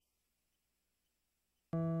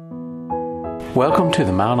Welcome to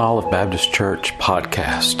the Mount Olive Baptist Church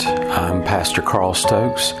podcast. I'm Pastor Carl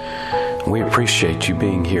Stokes. We appreciate you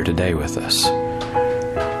being here today with us.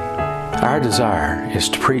 Our desire is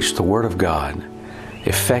to preach the Word of God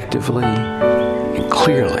effectively and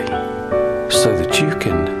clearly so that you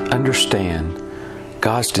can understand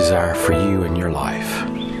God's desire for you in your life.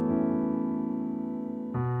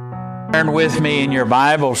 Turn with me in your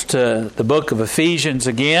Bibles to the book of Ephesians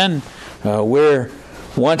again. We're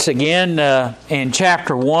once again in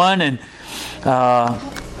chapter 1, and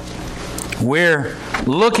we're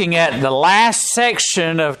looking at the last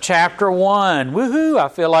section of chapter 1. Woohoo! I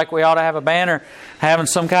feel like we ought to have a banner having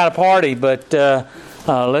some kind of party, but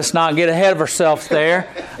let's not get ahead of ourselves there.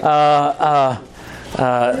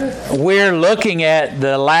 We're looking at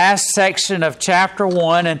the last section of chapter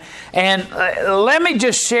 1, and let me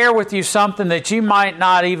just share with you something that you might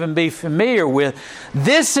not even be familiar with.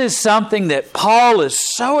 This is something that Paul is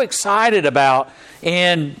so excited about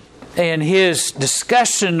in his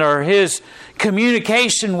discussion or his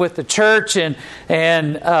communication with the church and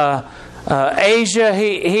Asia.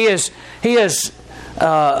 He has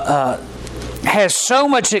so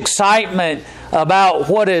much excitement about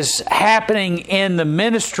what is happening in the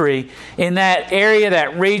ministry in that area,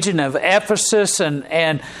 that region of Ephesus,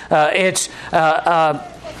 and it's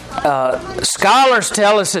scholars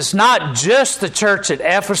tell us it's not just the church at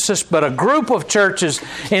Ephesus, but a group of churches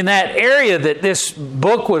in that area that this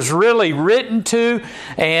book was really written to,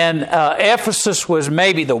 and Ephesus was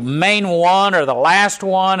maybe the main one or the last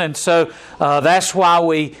one, and so that's why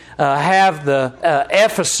we have the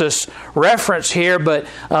Ephesus reference here, but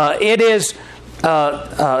it is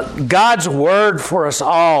God's Word for us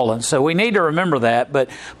all, and so we need to remember that. But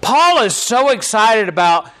Paul is so excited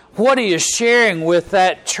about what he is sharing with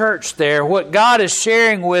that church there, what God is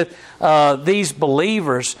sharing with these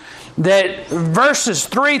believers, that verses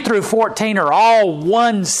 3 through 14 are all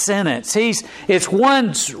one sentence. It's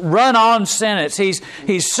one run-on sentence.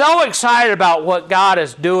 He's so excited about what God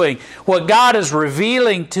is doing, what God is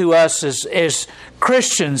revealing to us as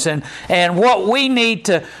Christians, and what we need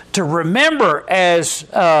to remember as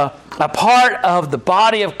a part of the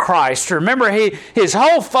body of Christ. Remember, his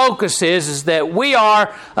whole focus is that we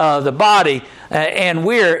are the body, and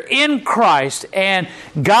we're in Christ, and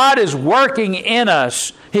God is working in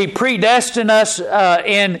us. He predestined us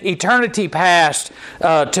in eternity past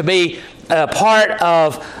to be a part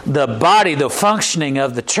of the body, the functioning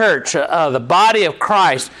of the church, the body of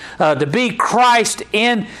Christ, to be Christ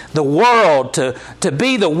in the world, to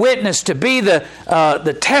be the witness, to be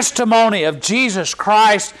the testimony of Jesus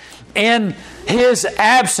Christ in His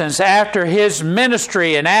absence after His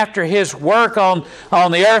ministry and after His work on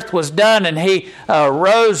the earth was done, and He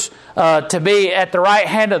rose to be at the right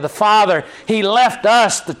hand of the Father. He left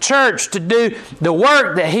us, the church, to do the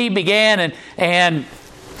work that He began, and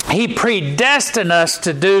He predestined us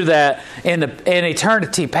to do that in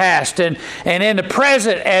eternity past, and in the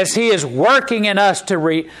present, as He is working in us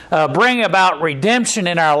to bring about redemption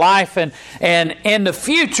in our life, and in the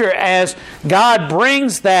future, as God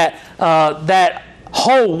brings that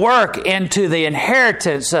whole work into the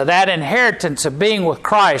inheritance, that inheritance of being with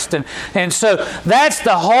Christ, and so that's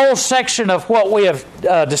the whole section of what we have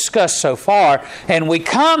discussed so far, and we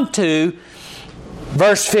come to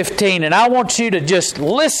verse 15, and I want you to just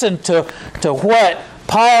listen to what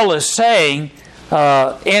Paul is saying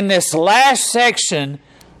in this last section,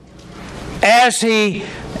 as he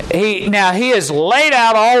has laid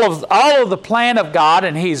out all of the plan of God,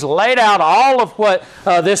 and he's laid out all of what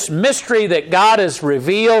this mystery that God has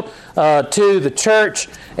revealed to the church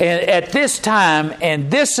at this time, and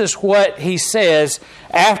this is what he says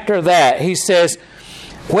after that. He says,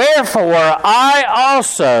 "Wherefore I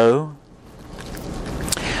also,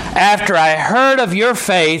 after I heard of your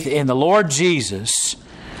faith in the Lord Jesus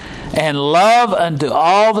and love unto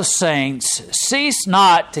all the saints, cease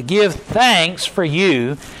not to give thanks for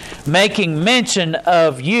you, making mention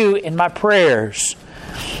of you in my prayers,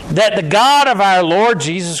 that the God of our Lord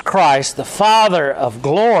Jesus Christ, the Father of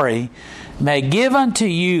glory, may give unto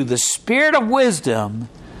you the spirit of wisdom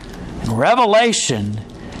and revelation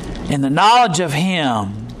in the knowledge of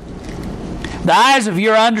Him, the eyes of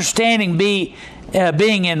your understanding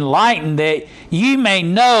being enlightened, that you may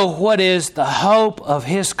know what is the hope of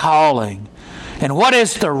His calling, and what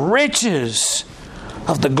is the riches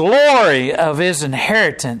of the glory of His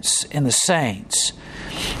inheritance in the saints,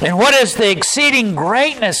 and what is the exceeding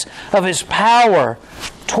greatness of His power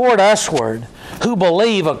toward usward, who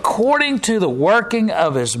believe, according to the working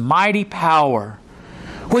of His mighty power,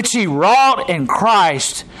 which He wrought in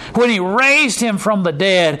Christ, when He raised Him from the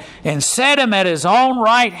dead and set Him at His own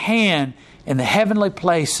right hand in the heavenly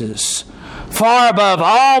places, far above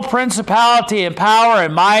all principality and power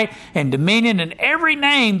and might and dominion and every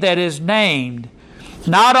name that is named,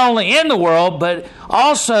 not only in the world, but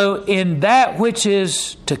also in that which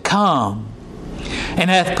is to come, and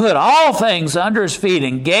hath put all things under his feet,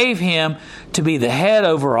 and gave him to be the head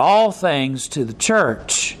over all things to the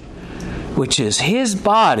church, which is his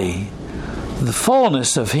body, the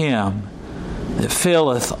fullness of him that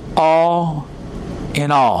filleth all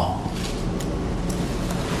in all.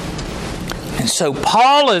 And so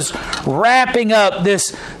Paul is wrapping up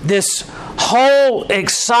this whole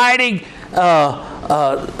exciting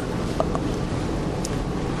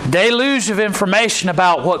deluge of information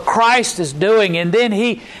about what Christ is doing, and then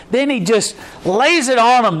he just lays it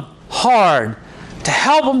on them hard to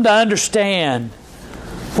help them to understand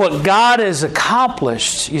what God has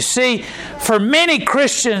accomplished. You see, for many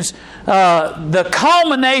Christians, the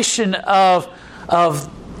culmination of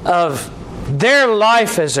their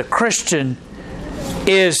life as a Christian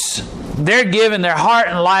is they're giving their heart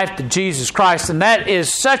and life to Jesus Christ, and that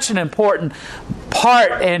is such an important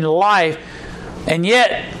part in life. And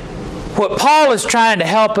yet, what Paul is trying to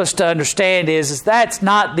help us to understand is that's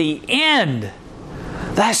not the end.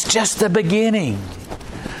 That's just the beginning.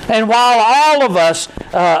 And while all of us,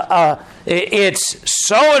 it's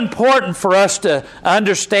so important for us to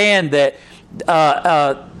understand that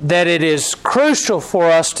it is crucial for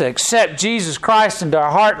us to accept Jesus Christ into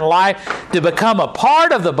our heart and life, to become a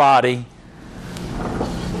part of the body,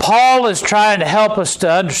 Paul is trying to help us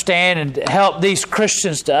to understand and to help these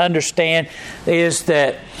Christians to understand is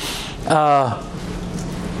that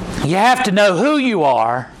you have to know who you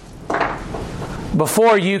are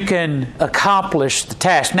before you can accomplish the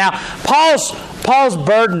task. Now, Paul's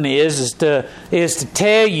burden is to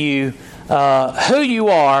tell you who you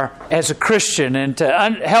are as a Christian, and to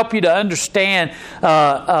help you to understand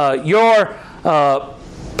your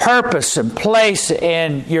purpose and place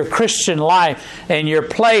in your Christian life and your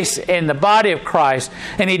place in the body of Christ.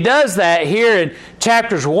 And he does that here in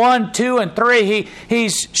chapters 1, 2, and 3.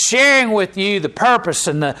 He's sharing with you the purpose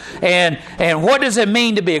and what does it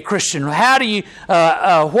mean to be a Christian? How do you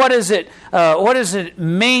what does it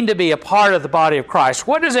mean to be a part of the body of Christ?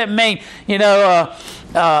 What does it mean?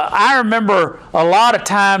 I remember a lot of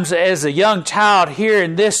times as a young child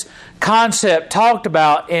hearing this concept talked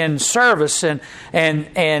about in service and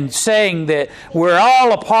saying that we're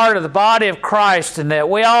all a part of the body of Christ and that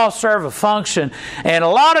we all serve a function. And a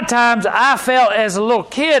lot of times I felt, as a little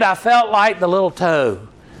kid, I felt like the little toe.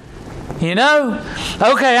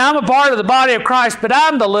 Okay, I'm a part of the body of Christ, but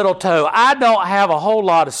I'm the little toe. I don't have a whole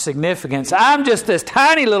lot of significance. I'm just this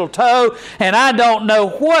tiny little toe, and I don't know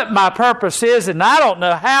what my purpose is, and I don't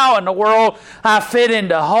know how in the world I fit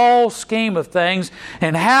into the whole scheme of things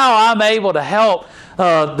and how I'm able to help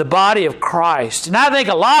the body of Christ. And I think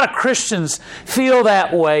a lot of Christians feel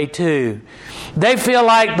that way too. They feel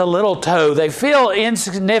like the little toe. They feel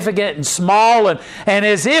insignificant and small, and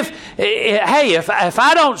as if, hey, if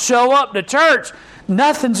I don't show up to church,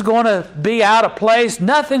 nothing's going to be out of place.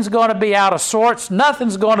 Nothing's going to be out of sorts.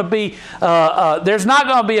 Nothing's going to be, there's not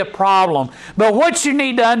going to be a problem. But what you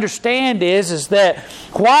need to understand is that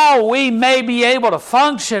while we may be able to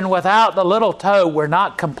function without the little toe, we're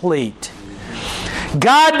not complete.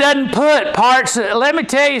 God doesn't put parts, let me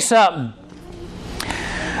tell you something.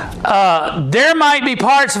 There might be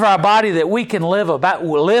parts of our body that we can live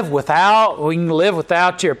without. We can live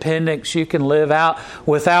without your appendix. You can live out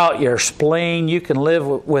without your spleen. You can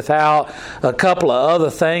live without a couple of other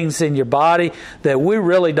things in your body that we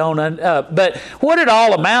really don't. But what it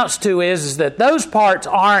all amounts to is that those parts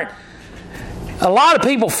aren't. A lot of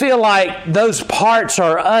people feel like those parts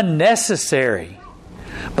are unnecessary.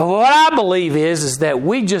 But what I believe is that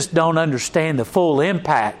we just don't understand the full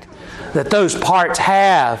impact that those parts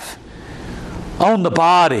have on the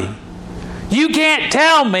body. You can't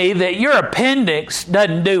tell me that your appendix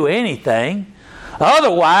doesn't do anything.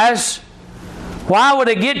 Otherwise, why would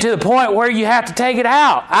it get to the point where you have to take it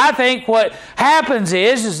out? I think what happens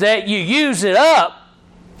is that you use it up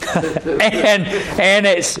and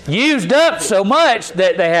it's used up so much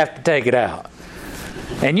that they have to take it out.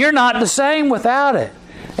 And you're not the same without it.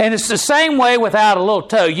 And it's the same way without a little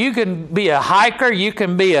toe. You can be a hiker. You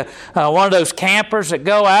can be one of those campers that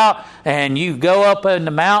go out and you go up in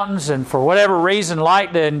the mountains and for whatever reason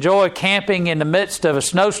like to enjoy camping in the midst of a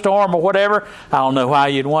snowstorm or whatever. I don't know why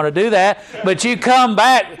you'd want to do that. But you come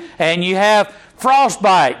back and you have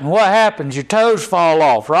frostbite. And what happens? Your toes fall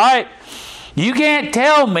off, right? You can't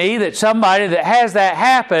tell me that somebody that has that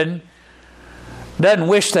happen doesn't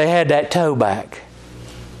wish they had that toe back.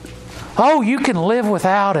 Oh, you can live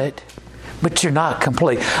without it, but you're not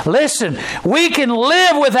complete. Listen, we can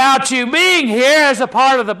live without you being here as a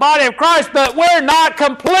part of the body of Christ, but we're not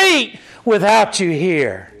complete without you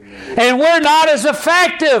here. And we're not as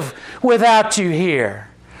effective without you here.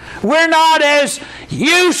 We're not as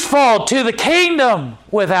useful to the kingdom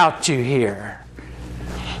without you here.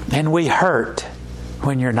 And we hurt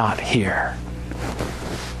when you're not here.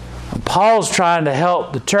 Paul's trying to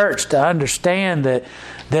help the church to understand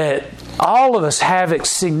that all of us have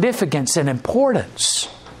significance and importance.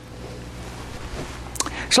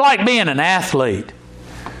 It's like being an athlete.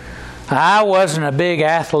 I wasn't a big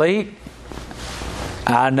athlete.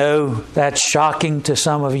 I know that's shocking to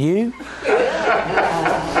some of you.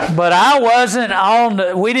 But I wasn't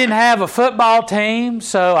we didn't have a football team,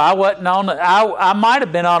 so I wasn't I might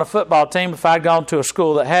have been on a football team if I'd gone to a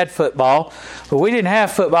school that had football. But we didn't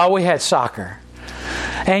have football, we had soccer.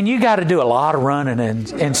 And you got to do a lot of running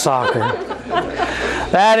in soccer.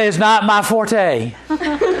 That is not my forte.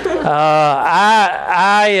 I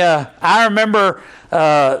remember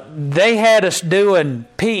they had us doing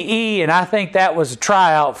PE, and I think that was a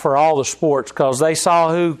tryout for all the sports because they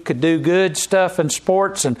saw who could do good stuff in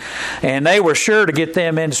sports, and they were sure to get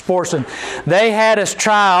them into sports. And they had us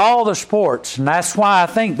try all the sports, and that's why I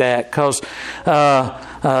think that, because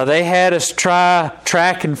they had us try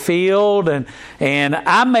track and field, and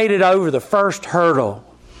I made it over the first hurdle.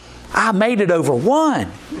 I made it over one.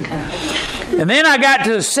 And then I got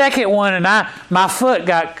to the second one, and my foot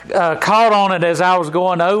got caught on it as I was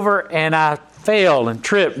going over, and I fell and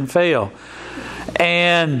tripped and fell.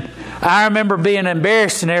 And I remember being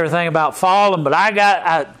embarrassed and everything about falling, but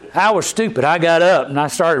I was stupid. I got up and I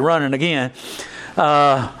started running again.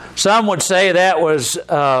 Some would say that was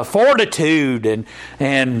fortitude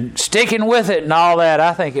and sticking with it and all that.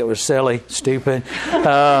 I think it was silly, stupid.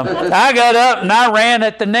 I got up and I ran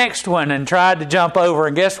at the next one and tried to jump over,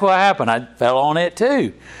 and guess what happened? I fell on it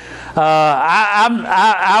too.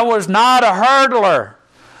 I was not a hurdler.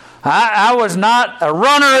 I was not a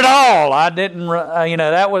runner at all. I didn't,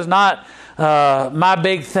 that was not my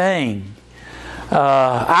big thing.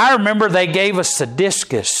 I remember they gave us the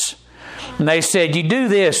discus. And they said, you do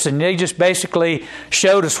this. And they just basically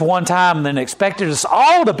showed us one time and then expected us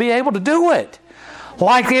all to be able to do it.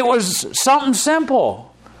 Like it was something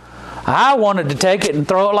simple. I wanted to take it and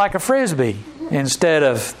throw it like a frisbee instead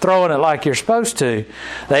of throwing it like you're supposed to.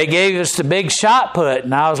 They gave us the big shot put,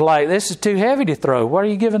 and I was like, this is too heavy to throw. What are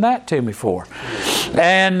you giving that to me for?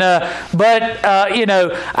 And I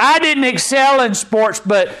didn't excel in sports,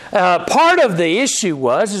 but part of the issue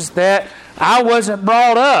is that I wasn't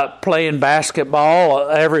brought up playing basketball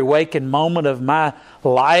every waking moment of my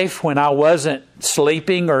life when I wasn't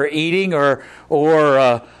sleeping or eating or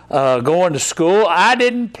going to school. I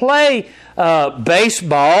didn't play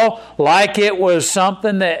baseball like it was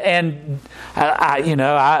something that, and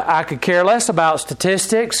I could care less about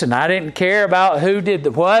statistics, and I didn't care about who did the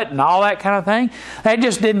what and all that kind of thing. That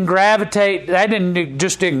just didn't gravitate. That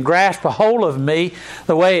didn't grasp a hold of me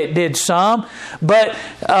the way it did some. But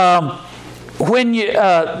when you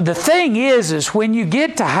the thing is when you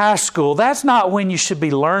get to high school, that's not when you should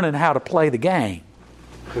be learning how to play the game.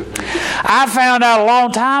 I found out a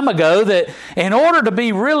long time ago that in order to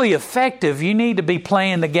be really effective, you need to be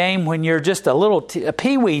playing the game when you're just a little a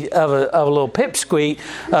peewee of a little pipsqueak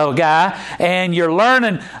of a guy, and you're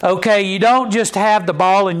learning. Okay, you don't just have the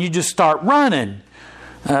ball and you just start running.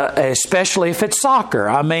 Especially if it's soccer.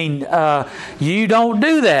 I mean, you don't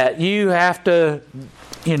do that. You have to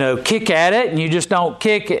kick at it, and you just don't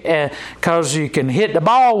kick it because you can hit the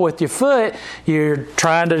ball with your foot. You're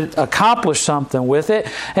trying to accomplish something with it.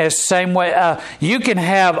 It's the same way you can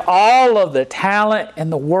have all of the talent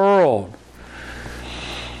in the world.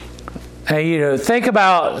 Think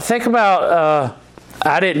about.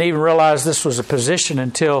 I didn't even realize this was a position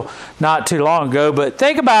until not too long ago. But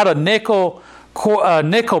think about a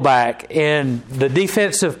nickelback in the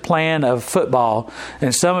defensive plan of football,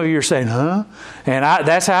 and some of you are saying, huh? And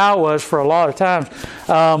that's how I was for a lot of times.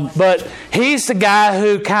 But he's the guy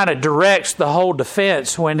who kind of directs the whole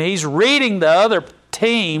defense. When he's reading the other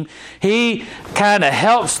team, he kind of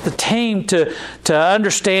helps the team to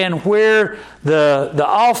understand where the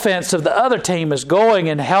offense of the other team is going,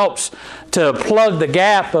 and helps to plug the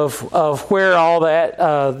gap of where all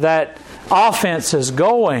that offense is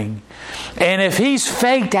going. And if he's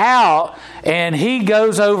faked out and he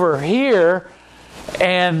goes over here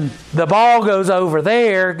and the ball goes over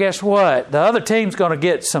there, guess what? The other team's going to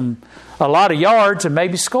get a lot of yards and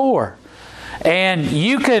maybe score. And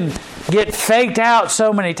you can get faked out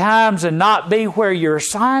so many times and not be where your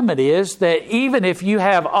assignment is, that even if you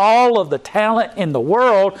have all of the talent in the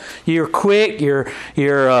world, you're quick,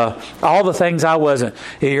 you're all the things I wasn't.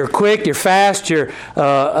 You're quick, you're fast, you're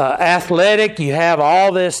athletic, you have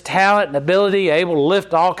all this talent and ability, able to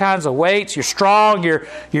lift all kinds of weights, you're strong, you're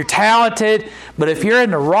talented, but if you're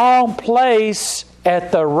in the wrong place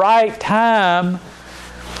at the right time,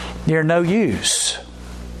 you're no use.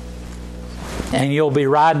 And you'll be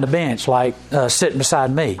riding the bench like sitting beside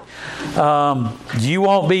me. You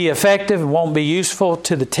won't be effective and won't be useful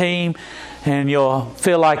to the team, and you'll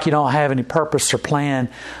feel like you don't have any purpose or plan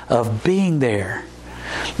of being there.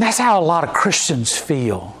 That's how a lot of Christians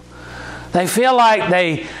feel. They feel like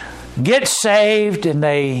they get saved and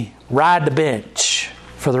they ride the bench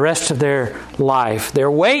for the rest of their life. They're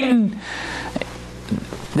waiting.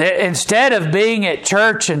 Instead of being at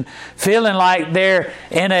church and feeling like they're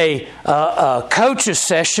in a coach's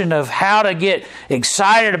session of how to get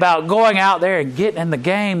excited about going out there and getting in the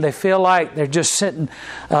game, they feel like they're just sitting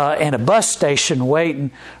in a bus station waiting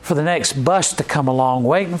for the next bus to come along,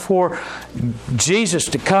 waiting for Jesus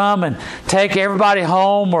to come and take everybody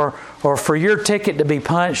home, or for your ticket to be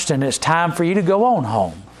punched and it's time for you to go on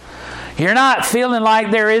home. You're not feeling like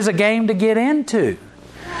there is a game to get into.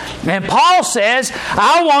 And Paul says,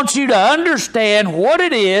 I want you to understand what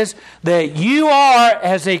it is that you are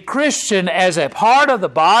as a Christian, as a part of the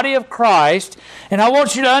body of Christ. And I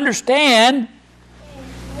want you to understand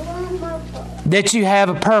that you have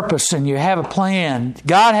a purpose and you have a plan.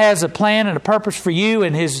 God has a plan and a purpose for you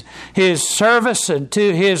and His service and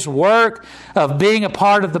to His work of being a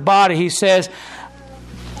part of the body. He says,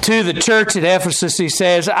 to the church at Ephesus, he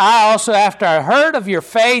says, I also, after I heard of your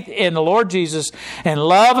faith in the Lord Jesus and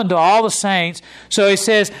love unto all the saints. So he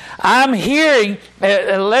says, I'm hearing,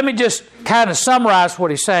 let me just kind of summarize what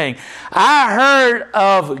he's saying. I heard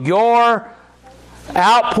of your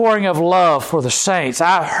outpouring of love for the saints.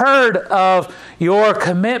 I heard of your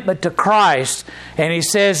commitment to Christ. And he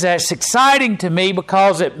says that's exciting to me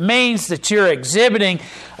because it means that you're exhibiting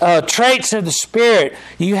traits of the Spirit.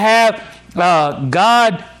 You have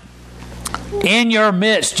God in your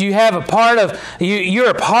midst. You have a part of you're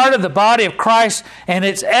a part of the body of Christ, and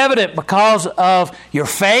it's evident because of your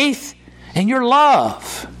faith and your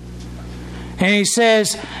love. And he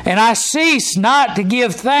says, and I cease not to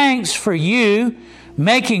give thanks for you,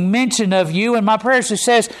 making mention of you in my prayers. He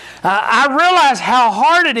says, I realize how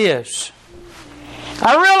hard it is.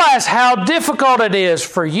 I realize how difficult it is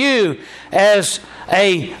for you as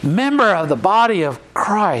a member of the body of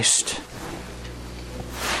Christ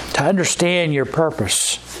to understand your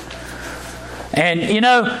purpose. And you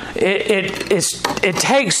know, it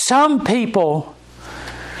takes some people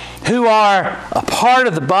who are a part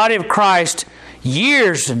of the body of Christ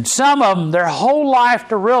years, and some of them their whole life,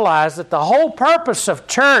 to realize that the whole purpose of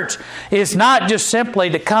church is not just simply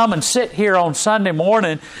to come and sit here on Sunday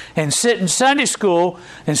morning and sit in Sunday school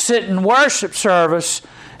and sit in worship service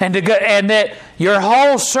and that your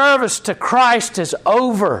whole service to Christ is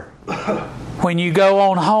over when you go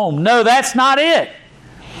on home. No, that's not it.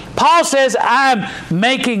 Paul says, I'm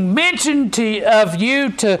making mention of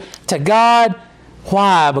you to God.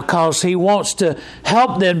 Why? Because he wants to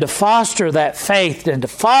help them to foster that faith and to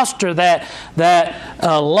foster that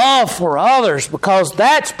love for others, because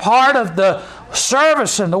that's part of the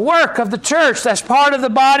service and the work of the church. That's part of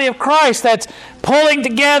the body of Christ. That's pulling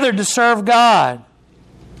together to serve God.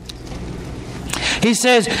 He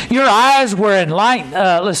says, your eyes were enlightened.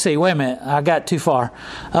 Let's see, wait a minute. I got too far.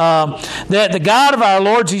 That the God of our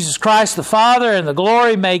Lord Jesus Christ, the Father, and the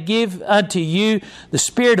glory may give unto you the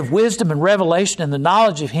spirit of wisdom and revelation and the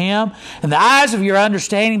knowledge of Him, and the eyes of your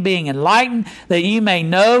understanding being enlightened, that you may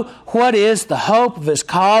know what is the hope of His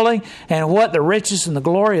calling and what the riches and the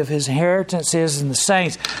glory of His inheritance is in the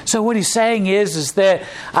saints. So what he's saying is that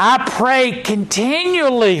I pray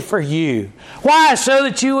continually for you. Why? So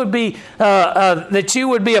that you would be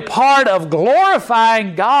a part of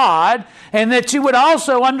glorifying God, and that you would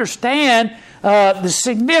also understand the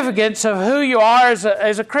significance of who you are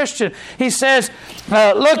as a Christian. He says,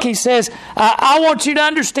 I want you to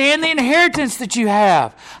understand the inheritance that you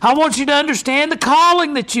have. I want you to understand the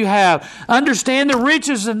calling that you have. Understand the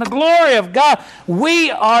riches and the glory of God.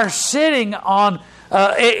 We are sitting on,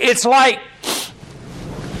 it's like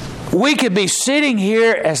we could be sitting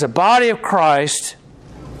here as a body of Christ,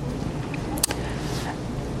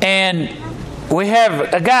 and we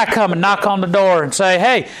have a guy come and knock on the door and say,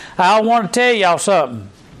 hey, I want to tell y'all something.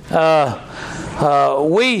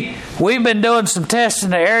 We've been doing some tests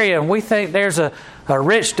in the area, and we think there's a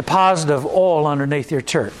rich deposit of oil underneath your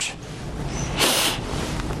church.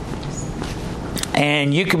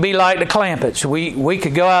 And you could be like the Clampetts. We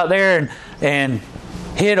could go out there and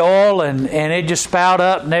hit oil and it just spout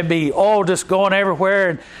up and there'd be oil just going everywhere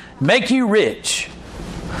and make you rich.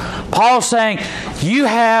 Paul's saying you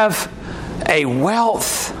have a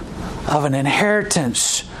wealth of an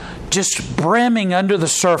inheritance just brimming under the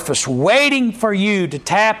surface, waiting for you to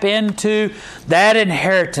tap into that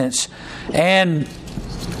inheritance. And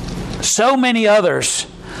so many others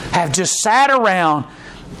have just sat around,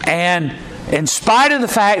 and in spite of the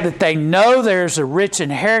fact that they know there's a rich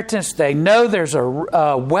inheritance, they know there's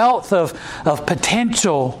a wealth of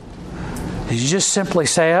potential, you just simply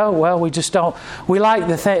say, "Oh well, we just don't. We like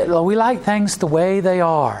things the way they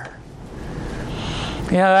are."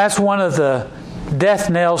 You know, that's one of the death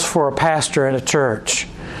knells for a pastor in a church.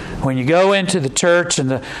 When you go into the church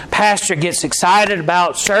and the pastor gets excited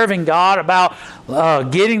about serving God, about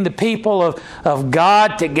getting the people of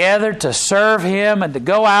God together to serve Him and to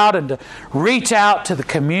go out and to reach out to the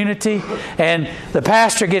community, and the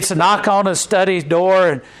pastor gets a knock on his study door,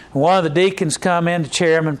 and one of the deacons come in, the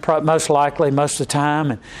chairman most likely most of the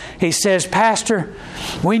time, and he says, "Pastor,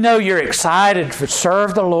 we know you're excited to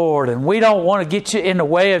serve the Lord, and we don't want to get you in the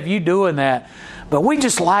way of you doing that, but we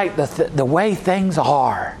just like the way things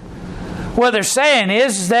are." What they're saying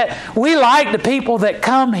is that we like the people that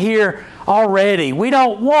come here already. We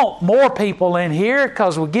don't want more people in here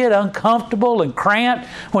because we get uncomfortable and cramped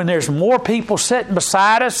when there's more people sitting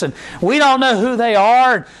beside us and we don't know who they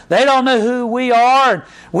are and they don't know who we are, and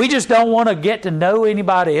we just don't want to get to know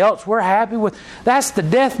anybody else. We're happy with... That's the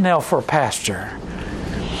death knell for a pastor.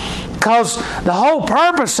 Because the whole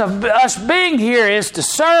purpose of us being here is to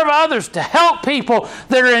serve others, to help people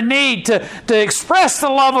that are in need, to express the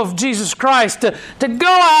love of Jesus Christ, to go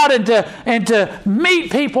out and to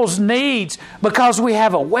meet people's needs, because we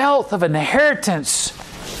have a wealth of inheritance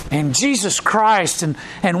in Jesus Christ,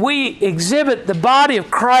 and we exhibit the body of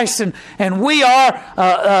Christ, and we are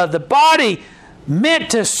the body meant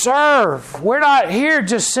to serve. We're not here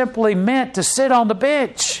just simply meant to sit on the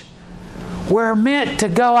bench. We're meant to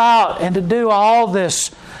go out and to do all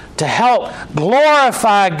this to help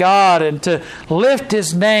glorify God and to lift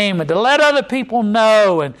His name and to let other people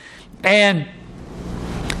know and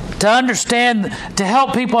to understand, to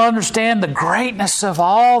help people understand the greatness of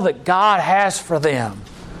all that God has for them.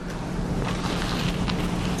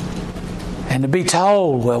 And to be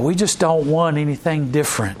told, well, we just don't want anything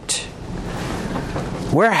different.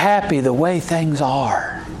 We're happy the way things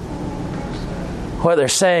are. What they're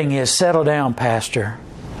saying is, settle down, Pastor.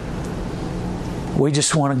 We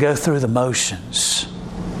just want to go through the motions.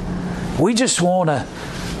 We just want to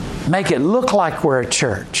make it look like we're a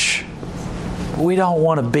church. We don't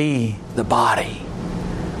want to be the body.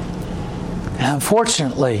 And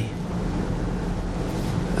unfortunately,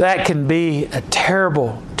 that can be a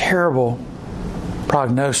terrible, terrible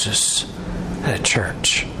prognosis at a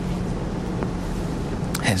church.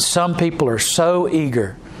 And some people are so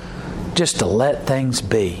eager just to let things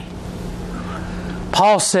be.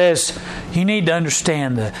 Paul says you need to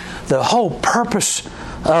understand the whole purpose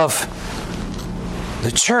of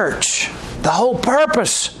the church, the whole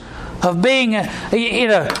purpose of being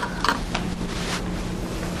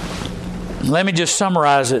let me just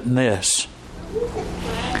summarize it in this.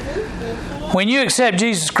 When you accept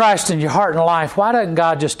Jesus Christ in your heart and life, why doesn't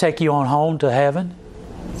God just take you on home to heaven?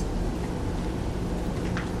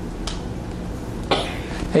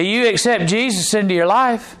 If you accept Jesus into your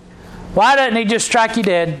life, why doesn't He just strike you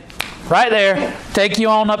dead right there, take you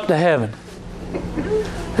on up to heaven?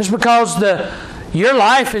 It's because your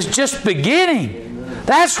life is just beginning.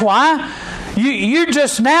 That's why you're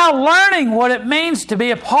just now learning what it means to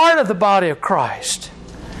be a part of the body of Christ.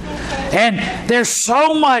 And there's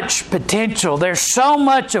so much potential. There's so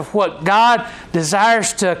much of what God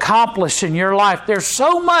desires to accomplish in your life. There's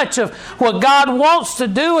so much of what God wants to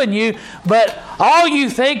do in you, but all you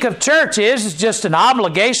think of church is just an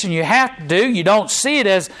obligation you have to do. You don't see it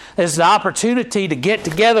as the opportunity to get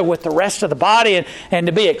together with the rest of the body and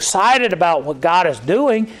to be excited about what God is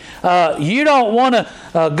doing. You don't want to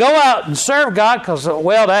go out and serve God because,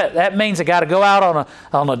 well, that means I got to go out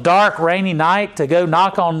on a dark, rainy night to go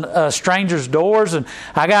knock on strangers' doors, and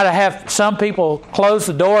I got to have some people close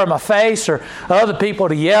the door in my face or other people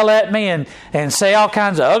to yell at me and say all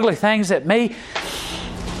kinds of ugly things at me.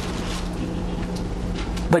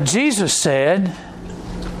 But Jesus said,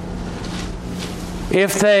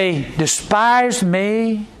 if they despise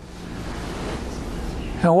me,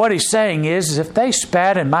 and what He's saying is if they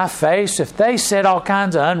spat in my face, if they said all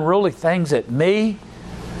kinds of unruly things at me,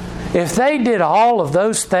 if they did all of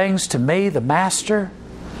those things to me, the Master,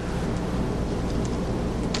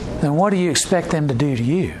 then what do you expect them to do to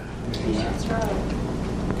you? That's right.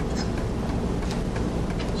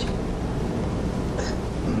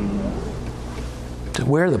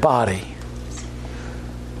 We're the body.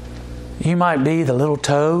 You might be the little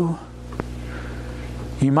toe.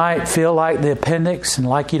 You might feel like the appendix and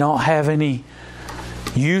like you don't have any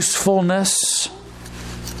usefulness.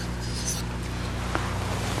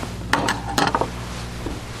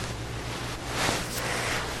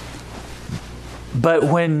 But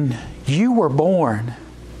when you were born,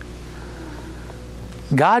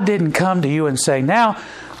 God didn't come to you and say, now,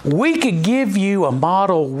 we could give you a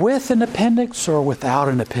model with an appendix or without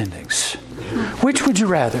an appendix. Which would you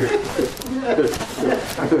rather?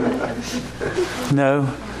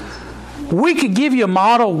 No. We could give you a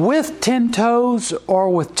model with 10 toes or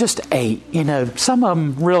with just 8. You know, some of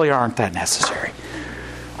them really aren't that necessary.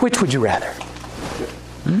 Which would you rather?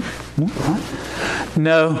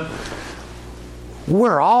 No.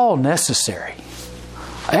 We're all necessary.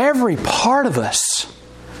 Every part of us.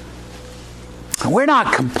 We're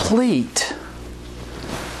not complete.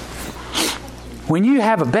 When you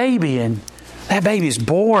have a baby and that baby's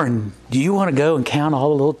born, do you want to go and count all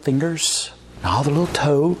the little fingers and all the little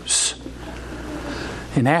toes?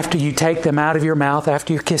 And after you take them out of your mouth,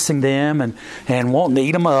 after you're kissing them and won't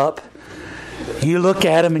eat them up, you look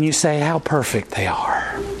at them and you say how perfect they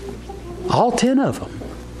are. All 10 of them.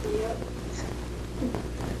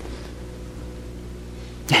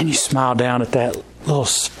 And you smile down at that little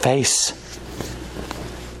face.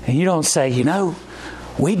 And you don't say, you know,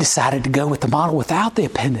 we decided to go with the model without the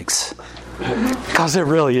appendix because it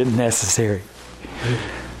really isn't necessary.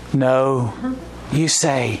 No, you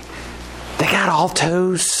say, they got all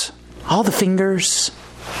toes, all the fingers.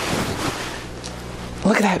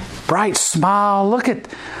 Look at that bright smile. Look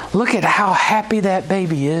at how happy that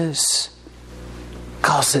baby is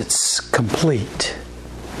because it's complete.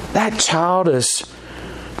 That child is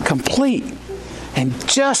complete and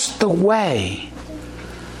just the way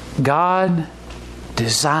God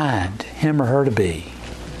designed him or her to be.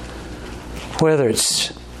 Whether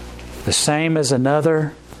it's the same as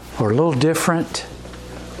another or a little different,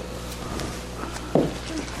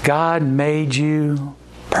 God made you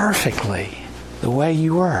perfectly the way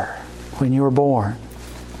you were when you were born.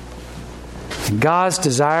 And God's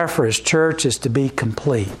desire for His church is to be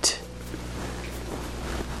complete.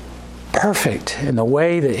 Perfect in the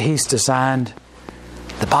way that He's designed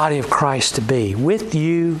the body of Christ to be, with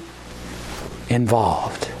you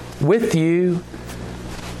involved, with you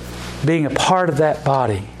being a part of that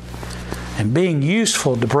body and being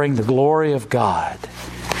useful to bring the glory of God.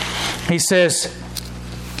 He says,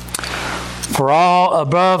 for all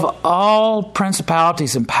above all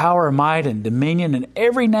principalities and power and might and dominion and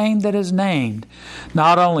every name that is named,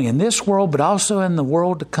 not only in this world but also in the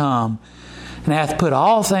world to come, and hath put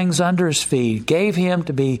all things under His feet, gave Him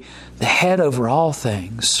to be the head over all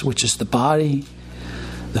things, which is the body,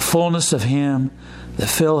 the fullness of Him that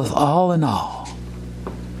filleth all in all.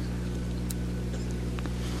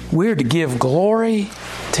 We're to give glory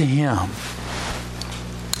to Him.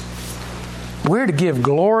 We're to give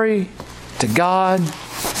glory to God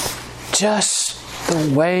just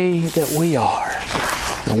the way that we are,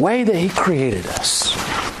 the way that He created us.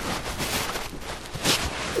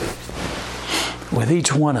 With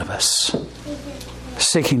each one of us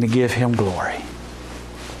seeking to give Him glory.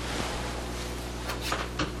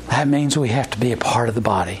 That means we have to be a part of the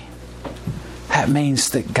body. That means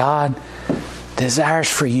that God desires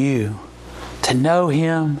for you to know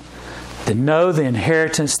Him, to know the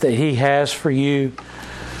inheritance that He has for you,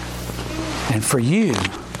 and for you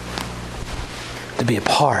to be a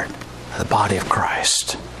part of the body of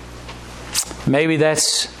Christ. Maybe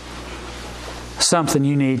that's something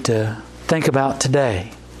you need to think about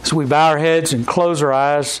today. As we bow our heads and close our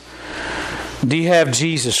eyes, do you have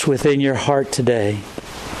Jesus within your heart today?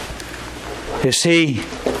 Is He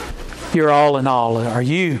your all in all? Are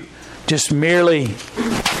you just merely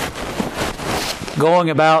going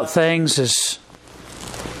about things as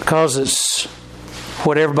because it's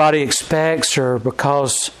what everybody expects, or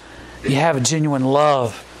because you have a genuine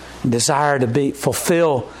love and desire to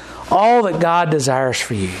fulfill all that God desires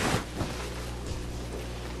for you?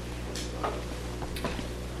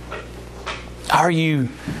 Are you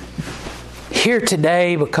here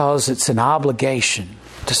today because it's an obligation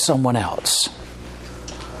to someone else?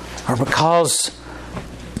 Or because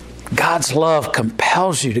God's love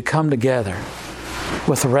compels you to come together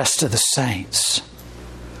with the rest of the saints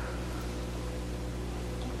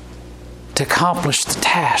to accomplish the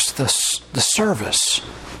task, the service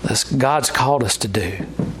that God's called us to do?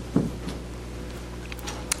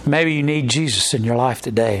 Maybe you need Jesus in your life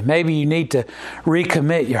today. Maybe you need to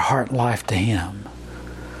recommit your heart and life to Him.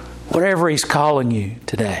 whatever He's calling you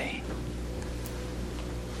today.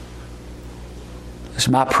 It's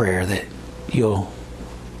my prayer that you'll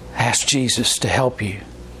ask Jesus to help you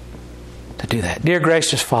to do that. Dear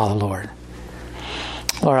gracious Father, Lord,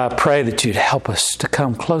 I pray that You'd help us to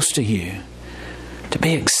come close to You, to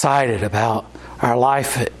be excited about our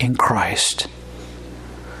life in Christ,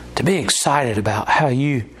 to be excited about how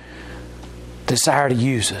You desire to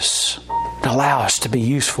use us, to allow us to be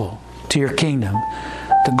useful to Your kingdom,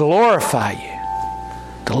 to glorify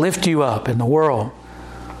You, to lift You up in the world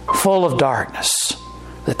full of darkness,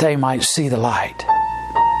 that they might see the light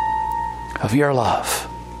of Your love.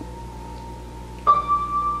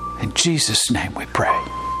 In Jesus' name we pray.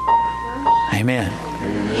 Amen.